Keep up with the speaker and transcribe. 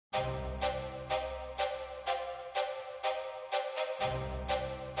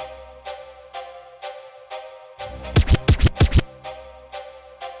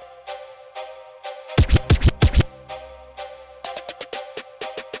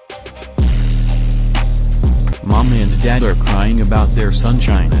Mom and Dad are crying about their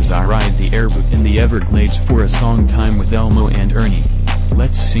sunshine as I ride the airboat in the Everglades for a song time with Elmo and Ernie.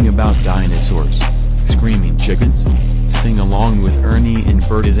 Let's sing about dinosaurs. Screaming chickens? Sing along with Ernie and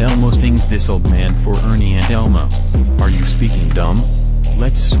Bert as Elmo sings This Old Man for Ernie and Elmo. Are you speaking dumb?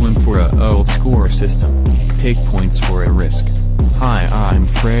 Let's swim for a old score system. Take points for a risk. Hi, I'm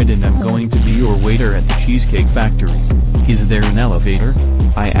Fred and I'm going to be your waiter at the Cheesecake Factory. Is there an elevator?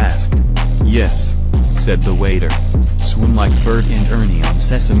 I asked. Yes, said the waiter. Swim like Bert and Ernie on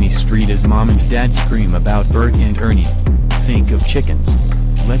Sesame Street as Mom and Dad scream about Bert and Ernie. Think of chickens.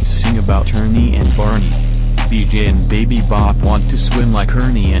 Let's sing about Ernie and Barney. BJ and Baby Bop want to swim like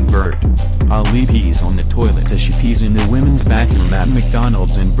Ernie and Bert. Ali pees on the toilet as she pees in the women's bathroom at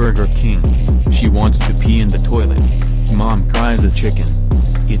McDonald's and Burger King. She wants to pee in the toilet. Mom cries a chicken.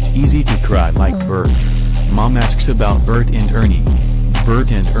 It's easy to cry like Bert. Mom asks about Bert and Ernie.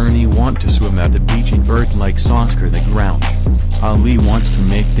 Bert and Ernie want to swim at the beach and Bert likes Oscar the Grouch. Ali wants to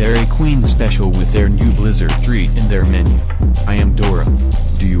make Dairy Queen special with their new Blizzard treat in their menu. I am Dora.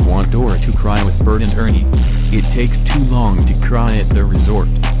 Do you want Dora to cry with Bert and Ernie? It takes too long to cry at the resort.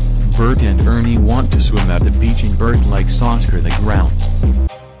 Bert and Ernie want to swim at the beach and Bert likes Oscar the Grouch.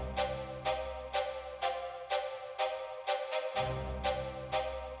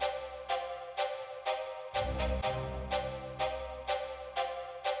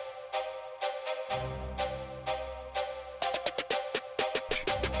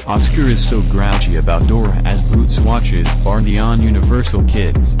 Oscar is so grouchy about Dora as Boots watches Barney on Universal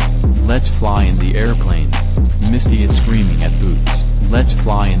Kids. Let's fly in the airplane. Misty is screaming at Boots. Let's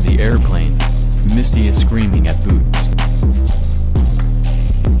fly in the airplane. Misty is screaming at Boots.